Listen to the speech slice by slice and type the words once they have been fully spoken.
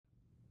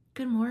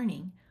Good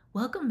morning.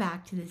 Welcome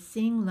back to the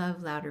Sing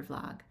Love Louder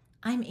vlog.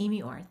 I'm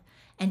Amy Orth,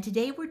 and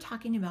today we're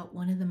talking about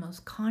one of the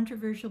most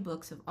controversial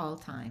books of all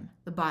time,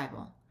 the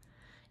Bible.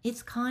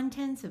 Its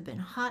contents have been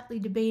hotly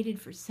debated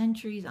for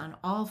centuries on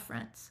all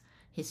fronts,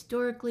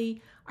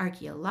 historically,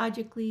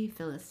 archaeologically,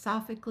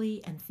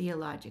 philosophically, and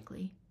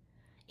theologically.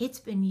 It's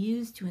been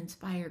used to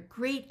inspire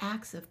great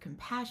acts of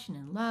compassion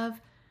and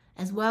love,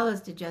 as well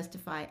as to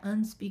justify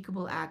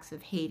unspeakable acts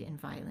of hate and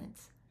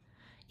violence.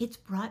 It's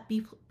brought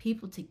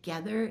people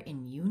together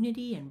in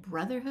unity and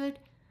brotherhood,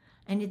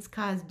 and it's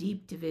caused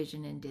deep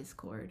division and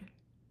discord.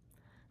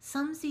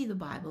 Some see the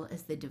Bible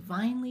as the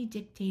divinely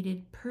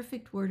dictated,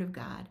 perfect Word of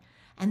God,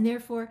 and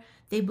therefore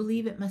they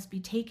believe it must be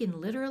taken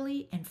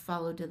literally and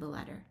followed to the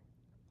letter.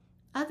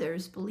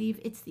 Others believe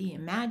it's the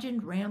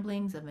imagined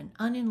ramblings of an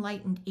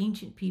unenlightened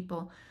ancient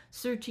people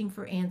searching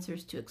for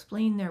answers to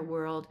explain their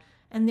world,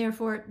 and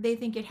therefore they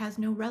think it has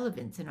no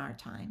relevance in our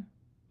time.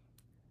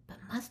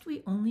 But must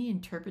we only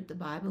interpret the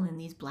Bible in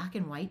these black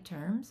and white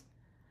terms?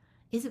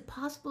 Is it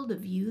possible to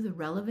view the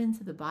relevance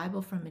of the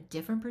Bible from a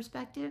different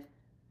perspective?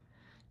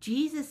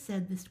 Jesus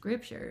said the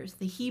scriptures,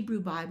 the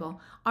Hebrew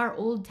Bible, our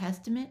Old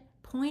Testament,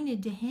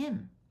 pointed to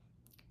him.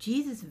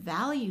 Jesus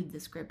valued the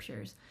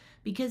scriptures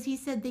because he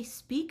said they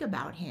speak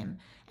about him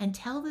and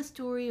tell the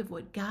story of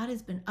what God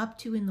has been up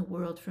to in the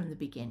world from the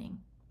beginning.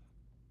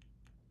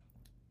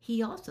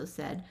 He also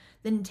said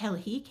that until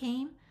he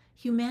came,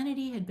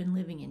 humanity had been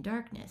living in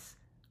darkness,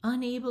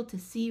 unable to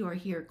see or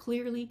hear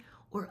clearly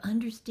or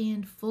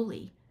understand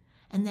fully,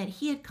 and that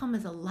he had come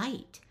as a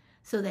light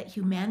so that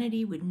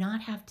humanity would not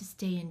have to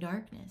stay in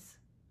darkness.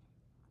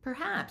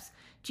 Perhaps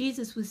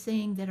Jesus was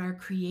saying that our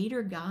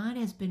Creator God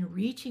has been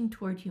reaching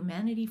toward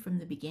humanity from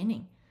the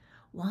beginning,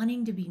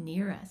 wanting to be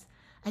near us,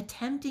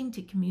 attempting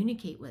to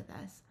communicate with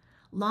us,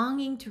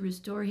 longing to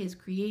restore his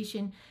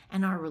creation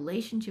and our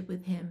relationship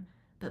with him.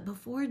 But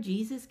before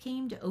Jesus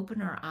came to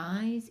open our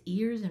eyes,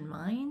 ears, and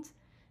minds,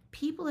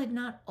 people had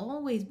not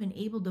always been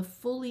able to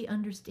fully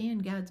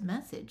understand God's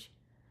message.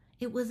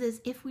 It was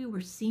as if we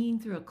were seeing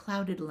through a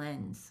clouded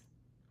lens.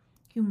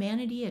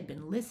 Humanity had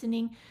been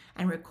listening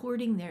and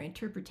recording their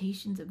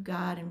interpretations of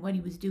God and what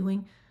he was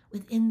doing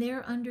within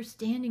their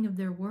understanding of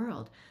their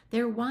world,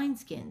 their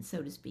wineskins,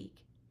 so to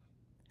speak.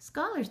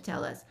 Scholars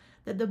tell us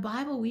that the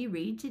Bible we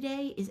read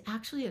today is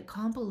actually a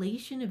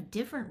compilation of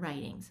different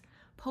writings,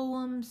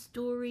 poems,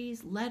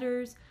 stories,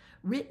 letters,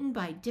 written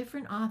by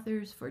different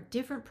authors for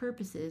different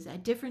purposes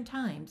at different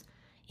times,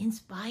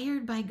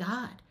 inspired by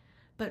God,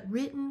 but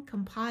written,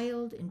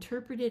 compiled,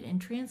 interpreted, and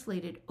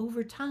translated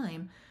over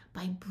time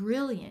by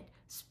brilliant,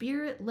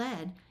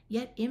 spirit-led,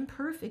 yet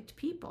imperfect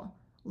people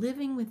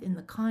living within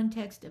the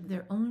context of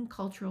their own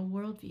cultural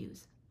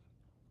worldviews.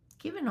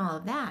 Given all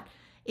of that,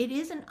 it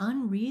isn't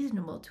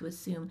unreasonable to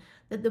assume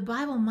that the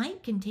Bible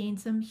might contain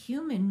some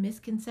human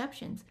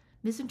misconceptions,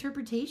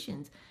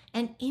 misinterpretations,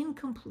 and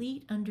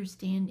incomplete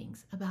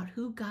understandings about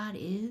who God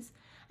is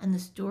and the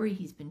story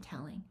he's been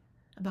telling,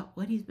 about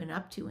what he's been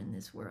up to in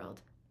this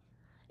world.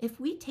 If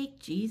we take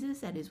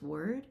Jesus at his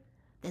word,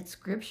 that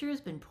scripture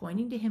has been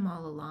pointing to him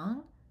all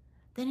along,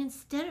 then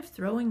instead of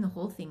throwing the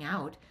whole thing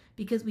out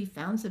because we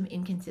found some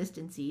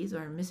inconsistencies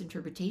or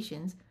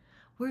misinterpretations,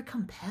 we're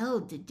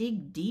compelled to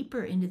dig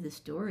deeper into the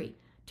story,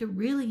 to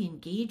really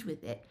engage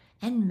with it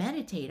and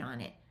meditate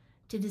on it,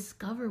 to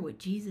discover what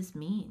Jesus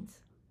means.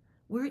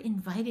 We're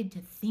invited to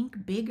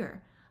think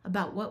bigger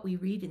about what we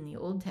read in the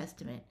Old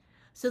Testament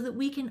so that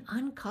we can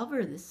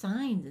uncover the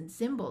signs and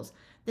symbols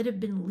that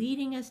have been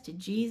leading us to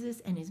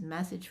Jesus and his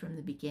message from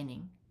the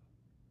beginning.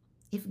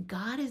 If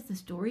God is the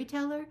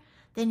storyteller,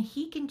 then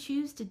he can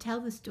choose to tell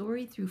the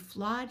story through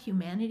flawed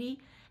humanity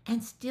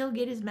and still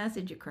get his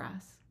message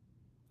across.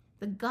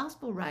 The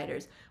gospel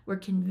writers were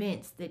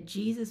convinced that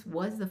Jesus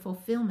was the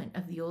fulfillment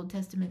of the Old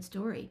Testament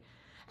story,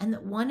 and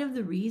that one of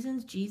the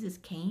reasons Jesus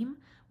came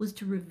was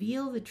to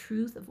reveal the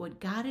truth of what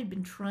God had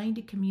been trying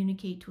to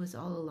communicate to us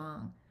all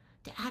along,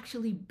 to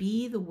actually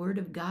be the Word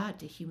of God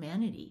to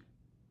humanity.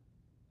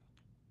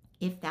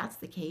 If that's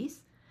the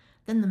case,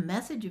 then the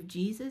message of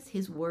Jesus,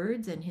 his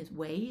words and his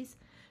ways,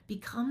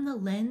 become the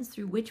lens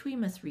through which we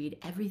must read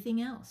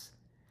everything else.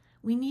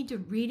 We need to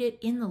read it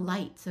in the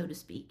light, so to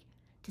speak,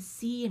 to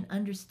see and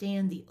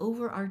understand the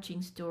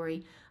overarching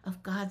story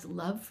of God's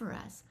love for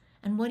us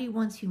and what he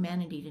wants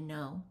humanity to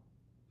know.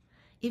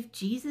 If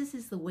Jesus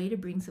is the way to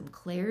bring some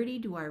clarity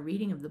to our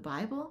reading of the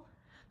Bible,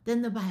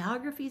 then the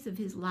biographies of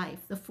his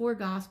life, the four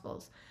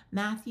Gospels,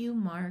 Matthew,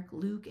 Mark,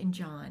 Luke, and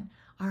John,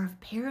 are of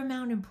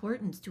paramount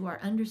importance to our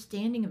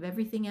understanding of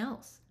everything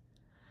else.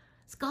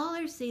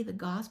 Scholars say the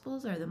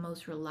Gospels are the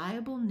most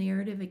reliable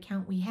narrative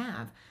account we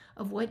have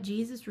of what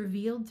Jesus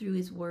revealed through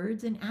his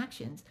words and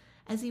actions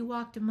as he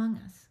walked among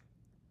us.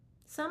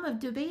 Some have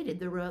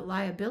debated the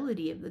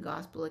reliability of the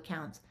Gospel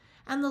accounts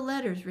and the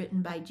letters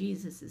written by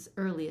Jesus'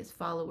 earliest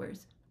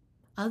followers.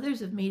 Others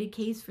have made a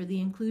case for the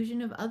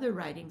inclusion of other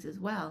writings as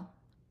well.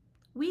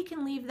 We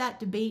can leave that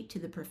debate to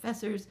the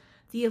professors,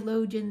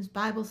 theologians,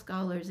 Bible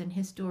scholars, and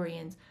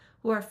historians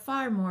who are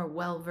far more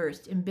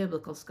well-versed in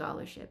biblical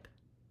scholarship.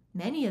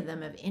 Many of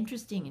them have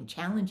interesting and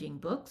challenging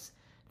books,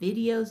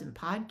 videos, and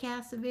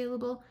podcasts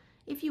available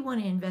if you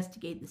want to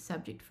investigate the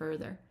subject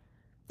further.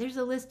 There's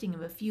a listing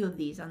of a few of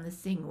these on the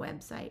Sing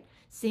website,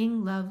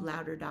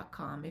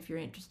 singlovelouder.com, if you're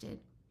interested.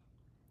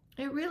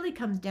 It really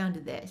comes down to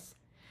this.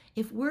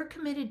 If we're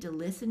committed to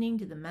listening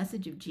to the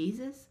message of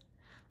Jesus,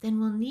 then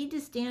we'll need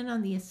to stand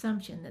on the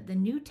assumption that the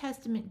New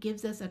Testament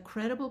gives us a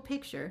credible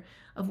picture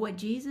of what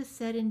Jesus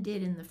said and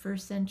did in the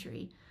first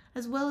century,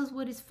 as well as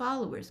what his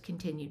followers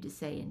continued to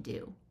say and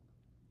do.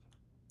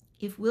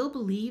 If we'll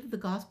believe the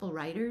gospel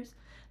writers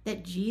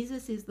that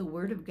Jesus is the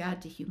Word of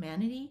God to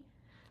humanity,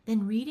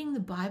 then reading the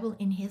Bible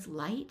in his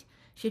light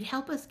should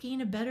help us gain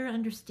a better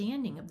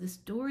understanding of the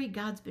story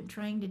God's been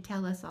trying to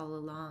tell us all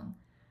along.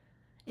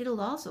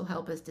 It'll also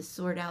help us to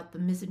sort out the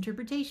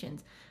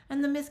misinterpretations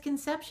and the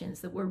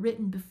misconceptions that were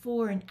written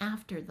before and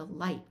after the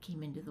light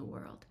came into the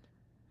world.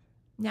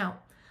 Now,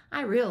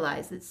 I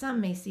realize that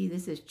some may see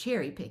this as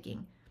cherry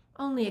picking,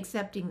 only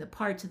accepting the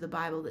parts of the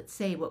Bible that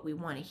say what we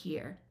want to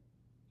hear.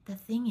 The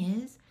thing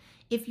is,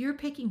 if you're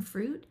picking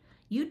fruit,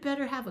 you'd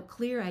better have a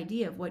clear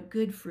idea of what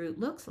good fruit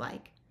looks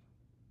like.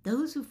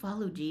 Those who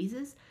follow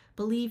Jesus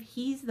believe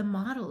he's the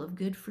model of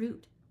good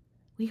fruit.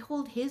 We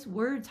hold his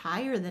words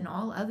higher than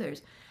all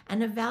others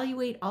and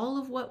evaluate all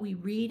of what we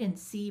read and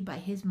see by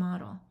his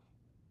model.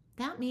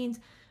 That means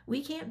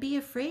we can't be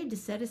afraid to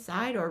set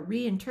aside or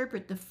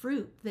reinterpret the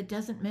fruit that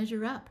doesn't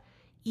measure up,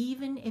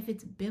 even if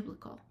it's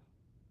biblical.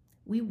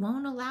 We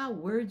won't allow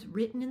words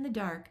written in the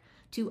dark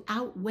to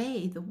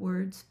outweigh the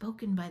words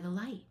spoken by the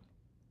light.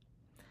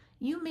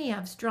 You may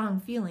have strong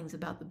feelings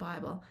about the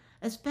Bible,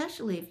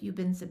 especially if you've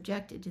been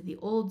subjected to the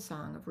old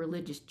song of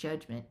religious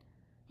judgment.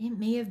 It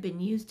may have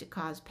been used to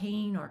cause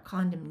pain or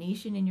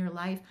condemnation in your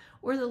life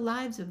or the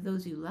lives of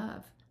those you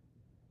love.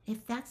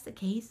 If that's the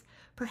case,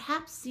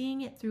 perhaps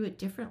seeing it through a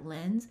different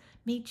lens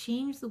may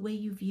change the way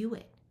you view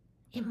it.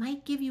 It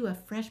might give you a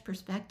fresh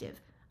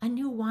perspective, a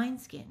new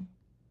wineskin.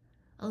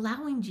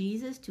 Allowing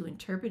Jesus to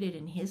interpret it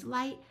in his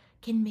light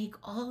can make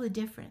all the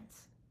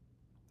difference.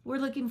 We're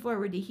looking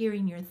forward to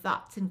hearing your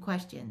thoughts and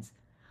questions.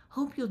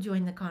 Hope you'll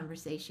join the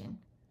conversation.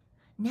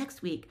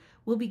 Next week,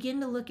 we'll begin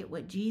to look at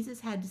what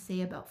Jesus had to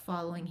say about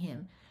following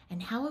him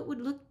and how it would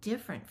look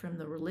different from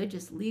the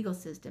religious legal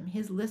system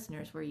his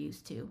listeners were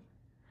used to.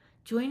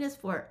 Join us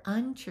for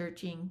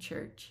Unchurching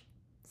Church.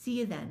 See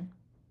you then.